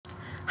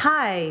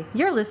Hi,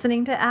 you're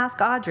listening to Ask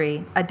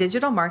Audrey, a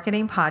digital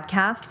marketing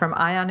podcast from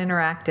Ion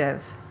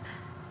Interactive.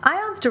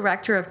 Ion's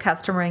Director of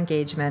Customer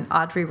Engagement,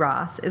 Audrey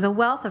Ross, is a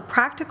wealth of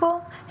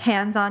practical,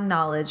 hands-on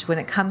knowledge when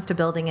it comes to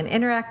building an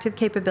interactive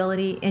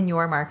capability in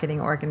your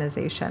marketing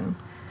organization.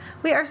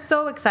 We are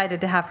so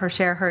excited to have her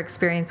share her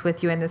experience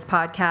with you in this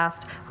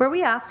podcast, where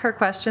we ask her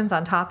questions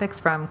on topics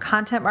from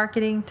content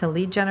marketing to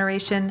lead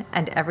generation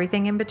and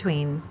everything in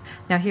between.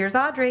 Now here's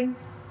Audrey.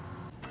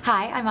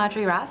 Hi, I'm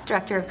Audrey Ross,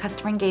 Director of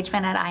Customer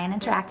Engagement at Ion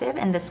Interactive,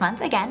 and this month,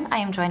 again, I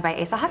am joined by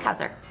Asa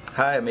Hockhauser.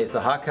 Hi, I'm Asa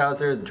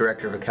Hockhauser,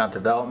 Director of Account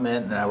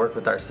Development, and I work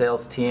with our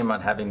sales team on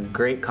having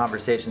great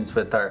conversations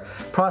with our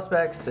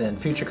prospects and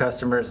future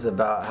customers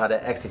about how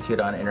to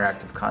execute on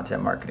interactive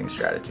content marketing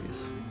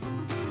strategies.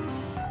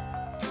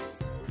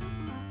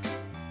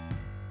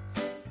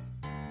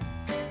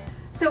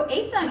 So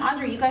Asa and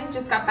Audrey, you guys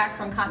just got back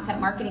from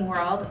Content Marketing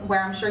World, where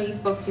I'm sure you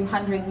spoke to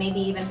hundreds, maybe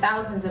even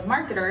thousands of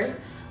marketers.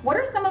 What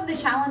are some of the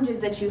challenges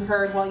that you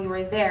heard while you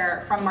were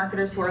there from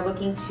marketers who are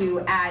looking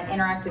to add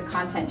interactive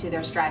content to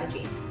their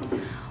strategy?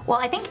 Well,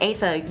 I think,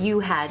 Asa, you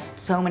had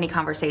so many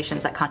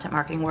conversations at Content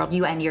Marketing World,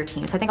 you and your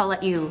team, so I think I'll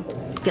let you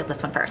get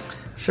this one first.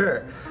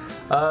 Sure.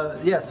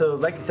 So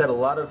like you said, a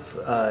lot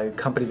of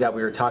companies that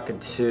we were talking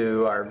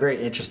to are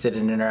very interested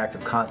in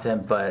interactive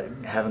content, but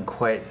haven't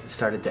quite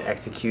started to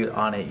execute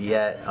on it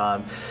yet.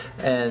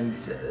 And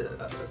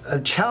a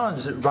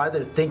challenge,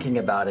 rather thinking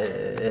about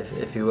it,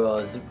 if you will,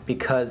 is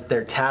because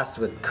they're tasked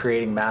with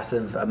creating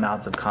massive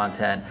amounts of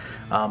content,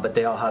 but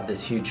they all have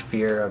this huge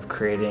fear of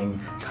creating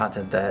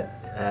content that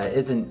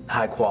isn't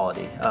high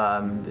quality.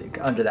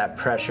 Under that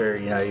pressure,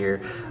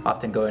 you're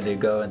often going to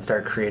go and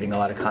start creating a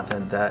lot of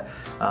content that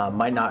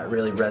might not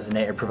really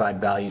resonate or provide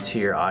value to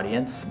your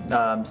audience.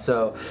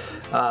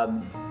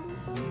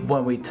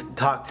 When we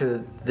talk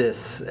to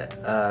this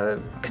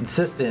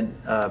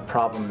consistent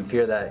problem and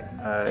fear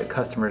that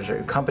customers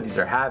or companies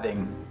are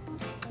having,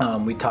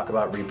 we talk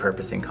about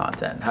repurposing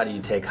content. How do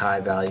you take high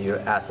value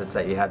assets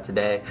that you have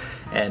today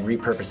and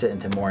repurpose it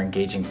into more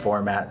engaging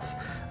formats?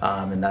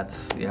 And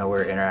that's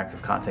where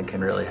interactive content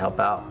can really help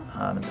out.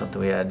 It's something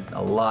we had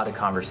a lot of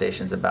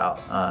conversations about.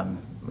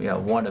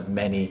 One of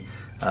many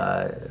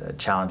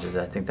challenges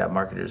I think that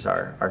marketers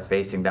are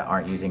facing that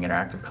aren't using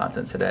interactive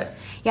content today.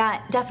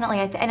 Yeah, definitely.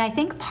 And I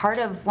think part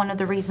of one of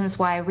the reasons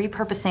why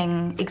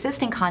repurposing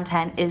existing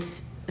content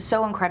is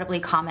so incredibly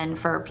common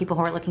for people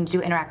who are looking to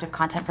do interactive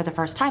content for the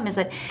first time is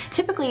that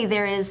typically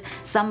there is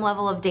some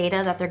level of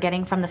data that they're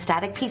getting from the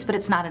static piece, but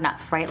it's not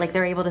enough, right? Like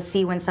they're able to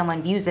see when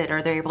someone views it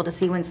or they're able to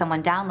see when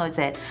someone downloads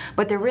it,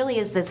 but there really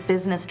is this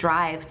business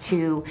drive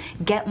to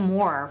get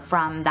more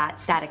from that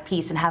static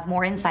piece and have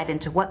more insight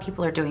into what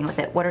people are doing with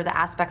it, what are the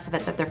aspects of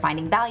it that they're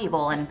finding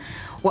valuable, and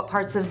what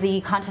parts of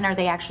the content are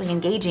they actually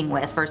engaging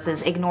with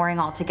versus ignoring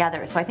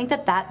altogether. So I think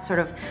that sort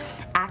of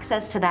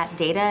access to that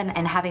data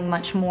and having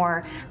much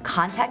more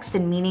context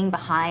and meaning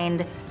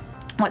behind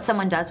what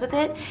someone does with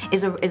it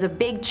is a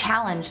big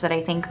challenge that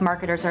I think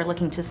marketers are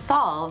looking to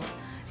solve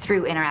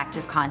through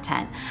interactive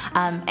content.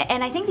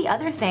 And I think the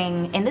other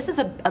thing, and this is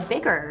a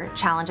bigger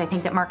challenge I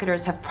think that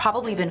marketers have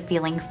probably been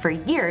feeling for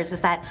years, is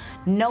that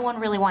no one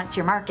really wants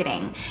your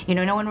marketing.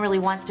 No one really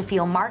wants to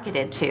feel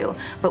marketed to.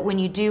 But when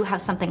you do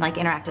have something like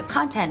interactive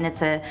content and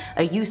it's a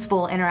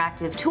useful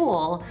interactive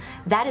tool,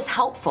 that is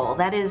helpful.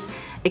 That is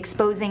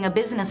exposing a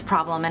business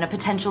problem and a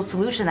potential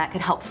solution that could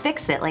help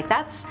fix it. Like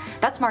that's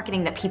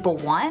marketing that people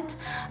want.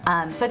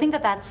 So I think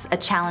that's a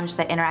challenge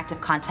that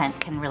interactive content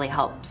can really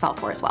help solve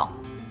for as well.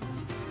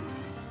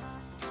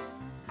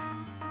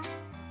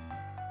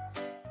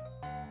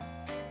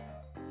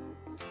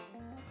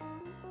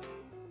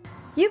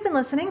 You've been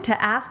listening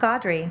to Ask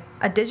Audrey,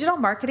 a digital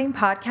marketing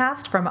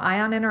podcast from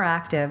Ion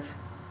Interactive.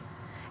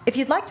 If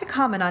you'd like to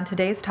comment on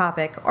today's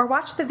topic or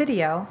watch the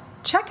video,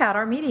 check out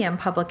our Medium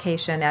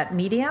publication at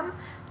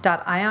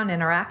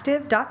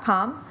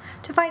medium.ioninteractive.com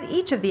to find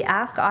each of the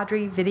Ask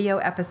Audrey video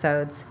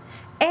episodes.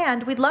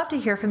 And we'd love to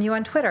hear from you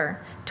on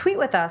Twitter. Tweet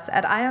with us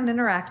at Ion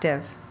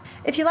Interactive.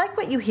 If you like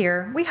what you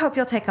hear, we hope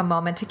you'll take a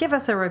moment to give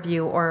us a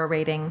review or a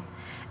rating.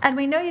 And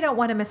we know you don't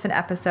want to miss an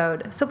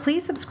episode, so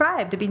please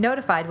subscribe to be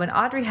notified when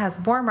Audrey has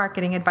more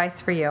marketing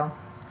advice for you.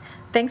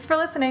 Thanks for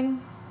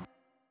listening.